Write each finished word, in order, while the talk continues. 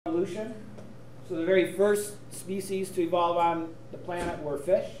evolution. So the very first species to evolve on the planet were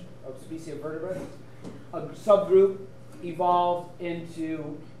fish, a species of vertebrates. A subgroup evolved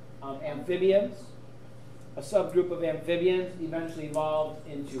into amphibians. A subgroup of amphibians eventually evolved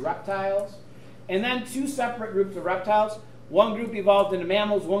into reptiles. And then two separate groups of reptiles. One group evolved into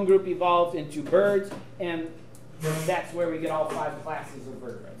mammals, one group evolved into birds, and that's where we get all 5 classes of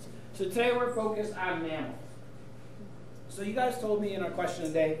vertebrates. So today we're focused on mammals. So you guys told me in our question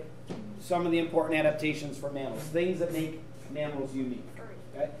today some of the important adaptations for mammals, things that make mammals unique.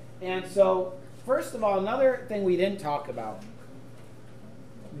 Okay? And so, first of all, another thing we didn't talk about,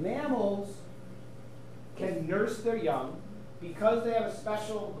 mammals can nurse their young because they have a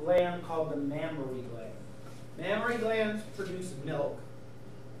special gland called the mammary gland. Mammary glands produce milk,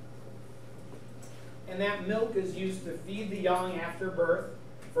 and that milk is used to feed the young after birth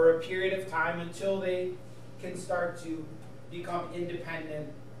for a period of time until they can start to become independent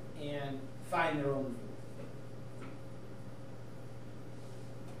and find their own food.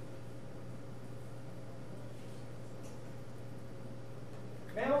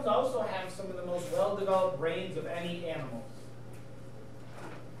 Mammals also have some of the most well-developed brains of any animals.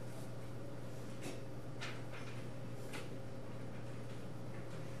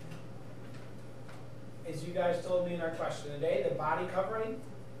 As you guys told me in our question today, the body covering,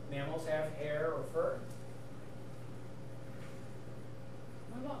 mammals have hair or fur.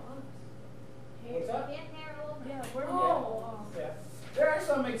 What about us? What's that? Yeah. There are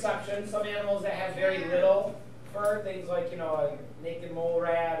some exceptions. Some animals that have very little fur, things like, a naked mole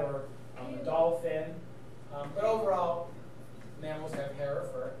rat or a dolphin. But overall, mammals have hair or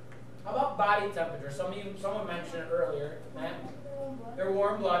fur. How about body temperature? Someone mentioned it earlier. Matt? They're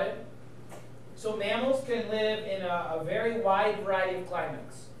warm-blooded. So mammals can live in a very wide variety of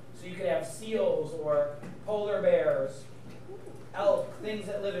climates. So you could have seals or polar bears, elk, things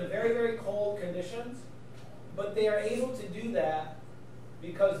that live in very, very cold conditions. But they are able to do that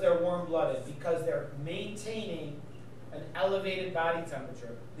because they're warm-blooded, because they're maintaining an elevated body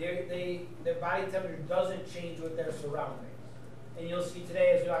temperature. Their body temperature doesn't change with their surroundings. And you'll see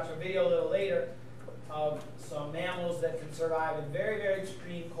today, as we watch a video a little later, of some mammals that can survive in very, very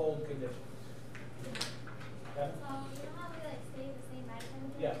extreme cold conditions. Okay? You know how we stay the same body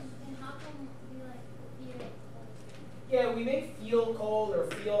temperature? Yes. And how come we feel cold? Yeah, we may feel cold or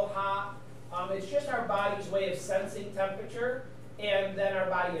feel hot. It's just our body's way of sensing temperature, and then our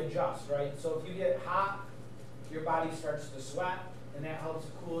body adjusts, right? So if you get hot, your body starts to sweat, and that helps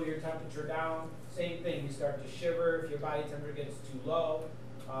cool your temperature down. Same thing, you start to shiver if your body temperature gets too low.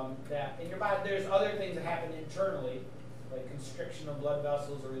 In your body, there's other things that happen internally, like constriction of blood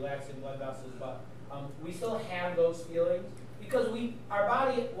vessels or relaxing blood vessels, but we still have those feelings because our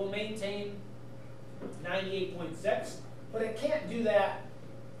body will maintain 98.6, but it can't do that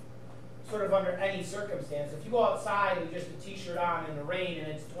sort of under any circumstance. If you go outside with just a t-shirt on in the rain and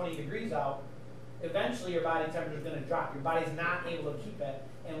it's 20 degrees out, eventually your body temperature is going to drop. Your body's not able to keep it,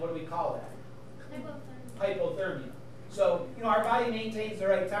 and what do we call that? Hypothermia. So, our body maintains the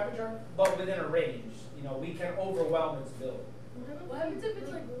right temperature, but within a range. We can overwhelm its ability. What happens if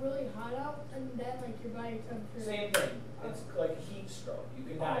it's really hot out and then your body temperature? Same thing. It's like a heat stroke. You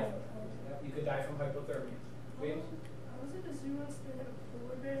can die from it. You could die from hypothermia. James? I was at a zoo once that had a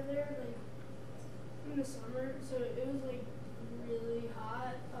polar bear there, in the summer, so it was really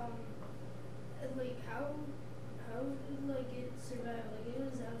hot. And how did it survive? It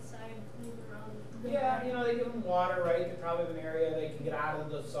was outside moving around. Yeah, they give them water, right? They probably have an area they can get out of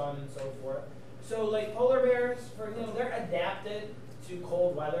the sun and so forth. So polar bears, they're adapted to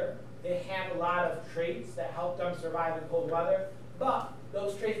cold weather. They have a lot of traits that help them survive in cold weather, but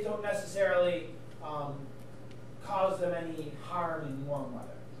those traits don't necessarily cause them any harm in warm weather.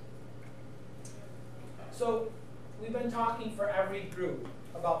 So we've been talking for every group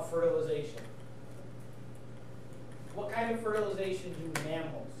about fertilization. What kind of fertilization do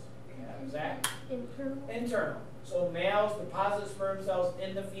mammals have, Zach? Internal. Internal. So males deposit sperm cells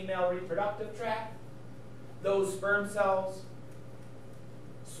in the female reproductive tract. Those sperm cells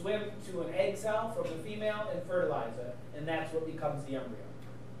swim to an egg cell from the female and fertilize it, and that's what becomes the embryo.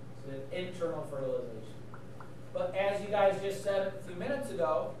 So that's internal fertilization. But as you guys just said a few minutes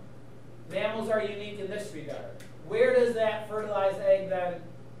ago, mammals are unique in this regard. Where does that fertilized egg then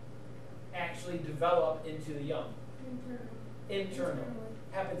actually develop into the young? Internal.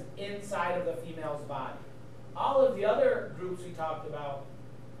 Happens inside of the female's body. All of the other groups we talked about,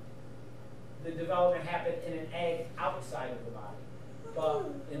 the development happened in an egg outside of the body. But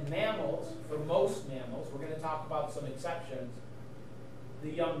in mammals, for most mammals, we're going to talk about some exceptions, the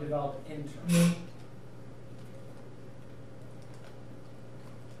young develop internally.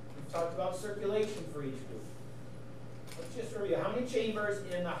 talked about circulation for each group. Let's just review. How many chambers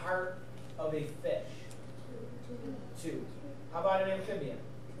in the heart of a fish? 2. How about an amphibian?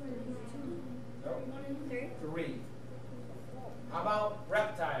 No. 3. How about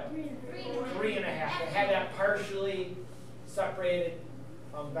reptiles? 3.5. They have that partially separated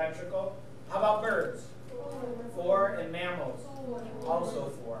ventricle. How about birds? 4. And mammals?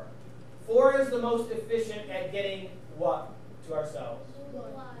 Also 4. 4 is the most efficient at getting what to our cells?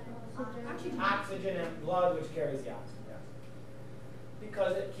 Oxygen and blood, which carries the oxygen. Yes.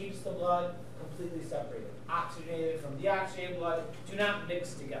 Because it keeps the blood completely separated. Oxygenated from deoxygenated blood do not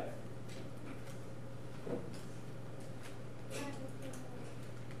mix together.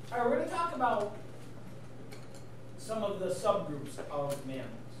 All right, we're going to talk about some of the subgroups of mammals.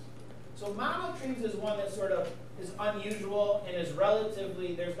 So monotremes is one that sort of is unusual and is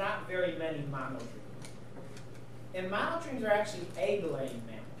relatively, there's not very many monotremes. And monotremes are actually egg-laying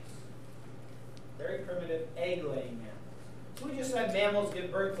mammals. Very primitive egg-laying mammals. So we just said mammals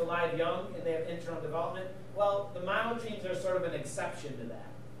give birth to live young and they have internal development. Well, the monotremes are sort of an exception to that.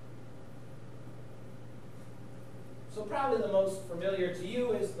 So probably the most familiar to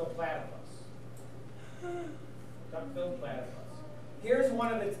you is the platypus. Duck-billed platypus. Here's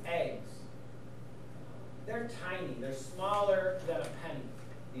one of its eggs. They're tiny. They're smaller than a penny,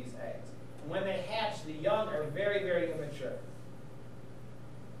 these eggs. And when they hatch, the young are very, very immature.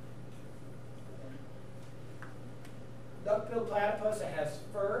 Duck-billed platypus, it has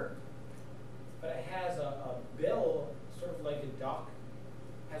fur, but it has a bill, sort of like a duck,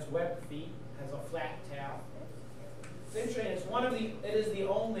 has webbed feet, has a flat tail. It's interesting. It's one of the. It is the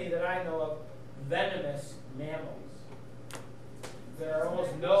only that I know of venomous mammals. There are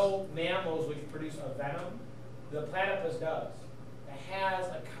almost no mammals which produce a venom. The platypus does. It has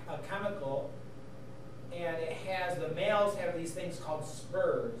a chemical, and it has the males have these things called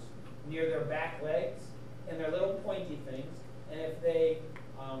spurs near their back legs, and they're little pointy things. And if they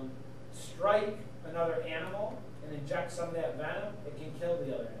strike another animal and inject some of that venom, it can kill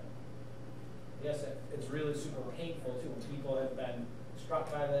the other animal. Yes, it's really super painful too. When people have been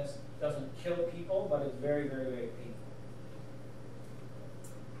struck by this, it doesn't kill people, but it's very, very, very painful.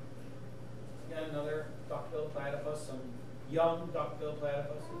 Again, another duck-billed platypus, some young duck-billed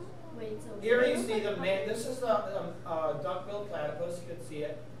platypuses. Wait, so Here you see the man. This is the duck-billed platypus. You can see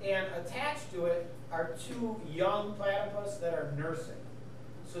it, and attached to it are 2 young platypus that are nursing.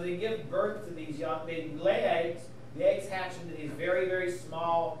 So they give birth to these young. They lay eggs. The eggs hatch into these very, very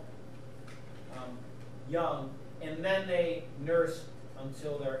small young, and then they nurse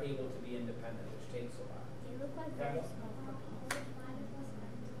until they're able to be independent, which takes a while. They look like Okay. very small.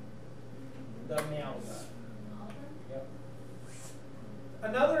 The males. Yep.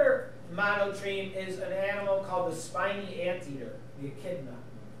 Another monotreme is an animal called the spiny anteater, the echidna.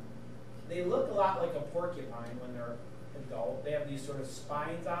 They look a lot like a porcupine when they're adult. They have these sort of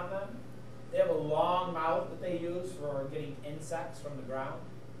spines on them. They have a long mouth that they use for getting insects from the ground.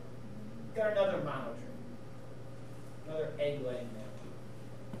 Got another monotreme. Another egg-laying mammal.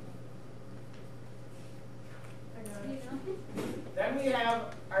 Then we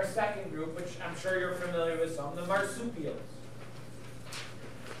have our second group, which I'm sure you're familiar with some, the marsupials.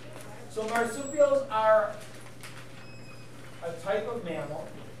 So marsupials are a type of mammal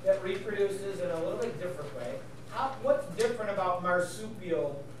that reproduces in a little bit different way. What's different about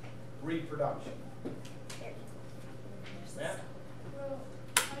marsupial reproduction? Matt? Well,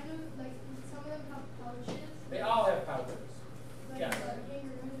 I know like some of them have pouches. They all have pouches. Like Yeah. kangaroos,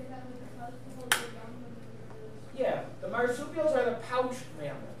 they have like a pouch to hold their young when they're Yeah, the marsupials are the pouched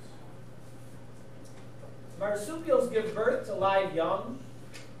mammals. Marsupials give birth to live young,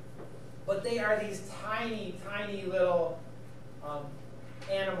 but they are these tiny, tiny little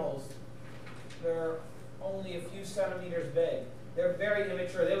animals. They're only a few centimeters big. They're very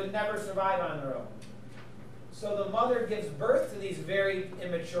immature. They would never survive on their own. So the mother gives birth to these very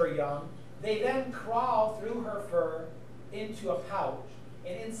immature young. They then crawl through her fur into a pouch.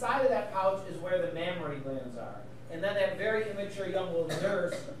 And inside of that pouch is where the mammary glands are. And then that very immature young will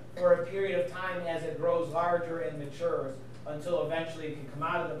nurse for a period of time as it grows larger and matures until eventually it can come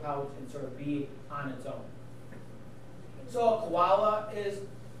out of the pouch and sort of be on its own. So a koala is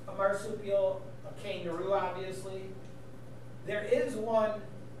a marsupial, a kangaroo obviously. There is one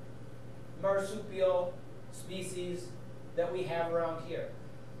marsupial species that we have around here.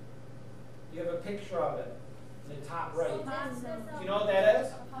 You have a picture of it in the top right. Do you know what that is?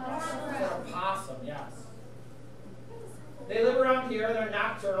 It's a possum, yes. They live around here. They're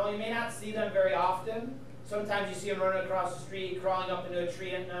nocturnal. You may not see them very often. Sometimes you see them running across the street, crawling up into a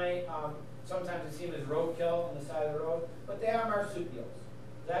tree at night. Sometimes you see them as roadkill on the side of the road. But they are marsupials.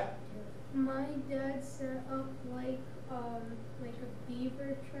 Is that My dad set up like a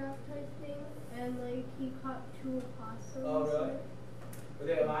beaver trap type thing, and like he caught 2 opossums. Oh, really? Were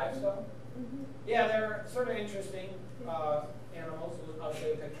they alive still? Mm-hmm. Yeah, they're sort of interesting animals. I'll show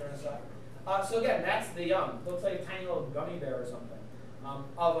you a picture in a sec. So again, that's the young. Looks like a tiny little gummy bear or something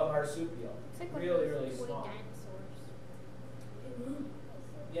of a marsupial. It's like Really, one of really those toy small. dinosaurs.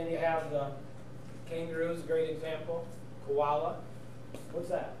 Then you have the kangaroo's a great example. Koala. What's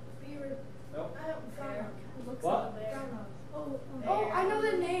that? Beaver. Nope. I don't Bear. It looks What? like a bear. Oh, I know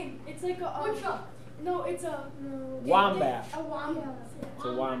the name. It's like a. Which one? No, it's a. No. Wombat. A wombat. It's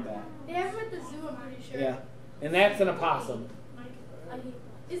a wombat. They have them at the zoo, I'm pretty sure. Yeah. And that's an opossum.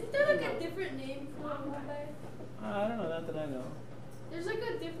 Isn't there like a different name for a wombat? I don't know, not that I know. There's like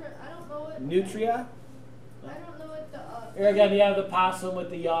a different. I don't know what. Nutria? I don't know what the. Here again, you have the possum with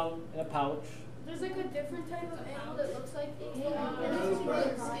the young in a pouch. There's like a different type of animal that looks like these.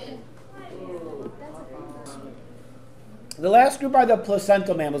 The last group are the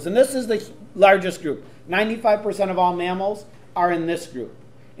placental mammals, and this is the largest group. 95% of all mammals are in this group,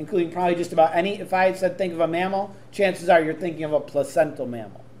 including probably just about any. If I said think of a mammal, chances are you're thinking of a placental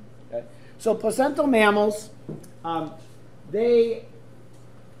mammal. Okay? So placental mammals,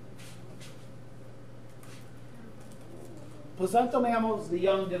 placental mammals, the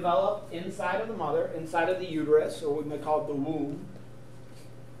young develop inside of the mother, inside of the uterus, or we might call it the womb.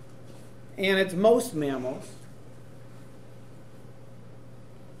 And it's most mammals.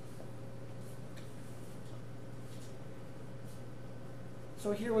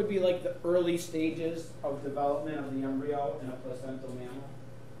 So here would be like the early stages of development of the embryo in a placental mammal.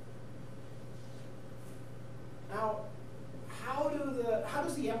 Now, how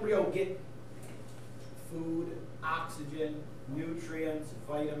does the embryo get food, oxygen, nutrients,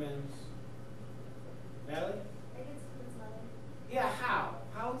 vitamins? Natalie? I think it's from its mother. Yeah, how?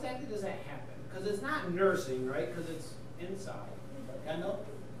 How exactly does that happen? Because it's not nursing, right? Because it's inside. Kendall?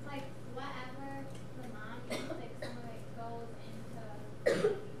 Like whatever the mom eats, like some of it goes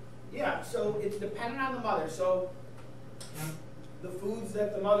into. Yeah, so it's dependent on the mother. So the foods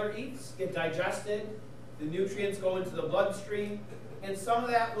that the mother eats get digested, the nutrients go into the bloodstream, and some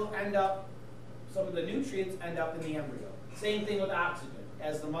of that will end up, some of the nutrients end up in the embryo. Same thing with oxygen.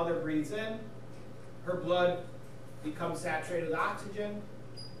 As the mother breathes in, her blood becomes saturated with oxygen.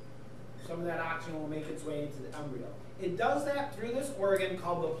 Some of that oxygen will make its way into the embryo. It does that through this organ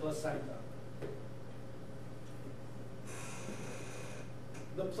called the placenta.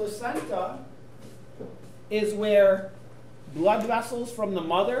 The placenta is where blood vessels from the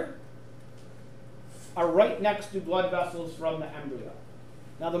mother are right next to blood vessels from the embryo.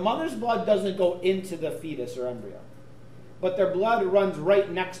 Now the mother's blood doesn't go into the fetus or embryo, but their blood runs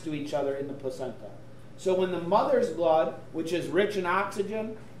right next to each other in the placenta. So when the mother's blood, which is rich in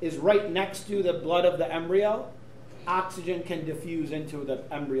oxygen, is right next to the blood of the embryo, oxygen can diffuse into the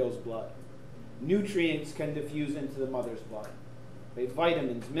embryo's blood. Nutrients can diffuse into the mother's blood. Okay,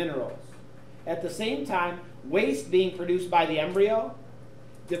 vitamins, minerals. At the same time, waste being produced by the embryo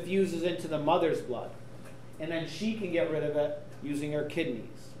diffuses into the mother's blood. And then she can get rid of it using her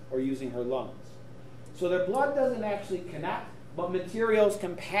kidneys or using her lungs. So their blood doesn't actually connect, but materials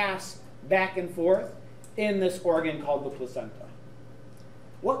can pass back and forth in this organ called the placenta.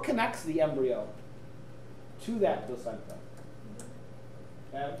 What connects the embryo to that placenta?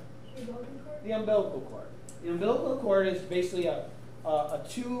 Okay? The umbilical cord. The umbilical cord is basically a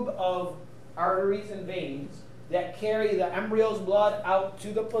tube of arteries and veins that carry the embryo's blood out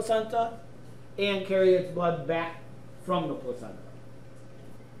to the placenta and carry its blood back from the placenta.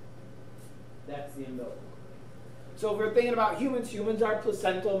 That's the umbilical cord. So if we're thinking about humans, humans are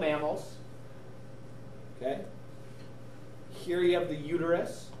placental mammals. Okay? Here you have the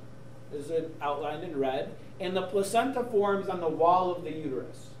uterus, is outlined in red, and the placenta forms on the wall of the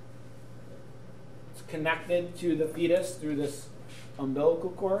uterus. It's connected to the fetus through this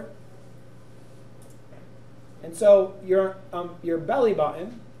umbilical cord. And so your belly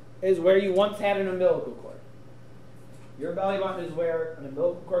button is where you once had an umbilical cord. Your belly button is where an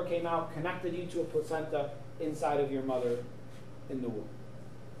umbilical cord came out, connected you to a placenta inside of your mother in the womb.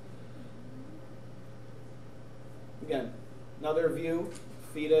 Again, another view,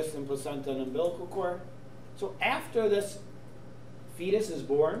 fetus and placenta and umbilical cord. So after this fetus is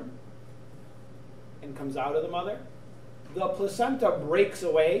born and comes out of the mother, the placenta breaks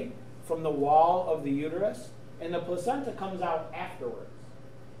away from the wall of the uterus, and the placenta comes out afterwards.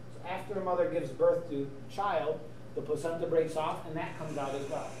 So after a mother gives birth to a child, the placenta breaks off, and that comes out as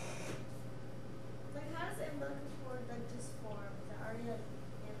well. Like, how does the umbilical cord like just form? Is it already like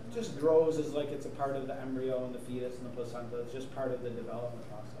in the It just grows as like it's a part of the embryo and the fetus and the placenta. It's just part of the development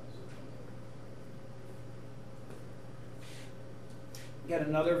process. Get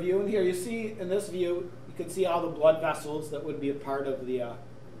another view. And here you see, in this view, you can see all the blood vessels that would be a part of the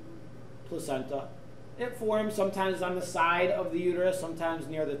placenta. It forms sometimes on the side of the uterus, sometimes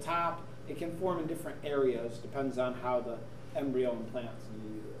near the top. It can form in different areas, depends on how the embryo implants in the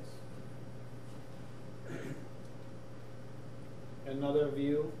uterus. Another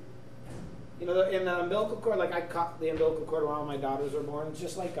view. You know, in the umbilical cord, like I cut the umbilical cord while my daughters were born. It's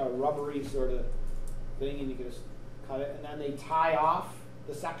just like a rubbery sort of thing, and you can just cut it. And then they tie off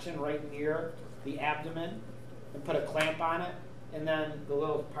the section right near the abdomen and put a clamp on it. And then the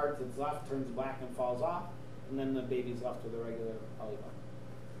little part that's left turns black and falls off. And then the baby's left with a regular belly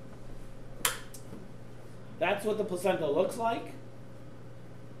button. That's what the placenta looks like.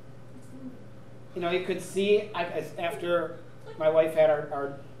 You know, you could see after my wife had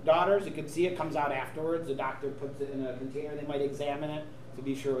our daughters, you could see it comes out afterwards. The doctor puts it in a container. They might examine it to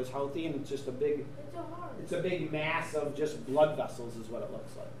be sure it was healthy, and it's just a big, it's a big mass of just blood vessels is what it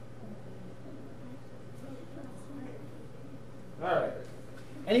looks like. All right.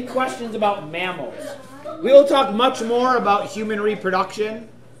 Any questions about mammals? We will talk much more about human reproduction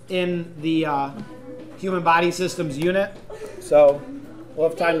in the human body systems unit. So we'll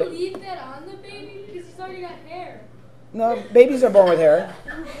have time to leave that on the baby because he's already got hair. No, babies are born with hair.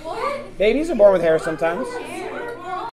 What? Babies are born with hair sometimes.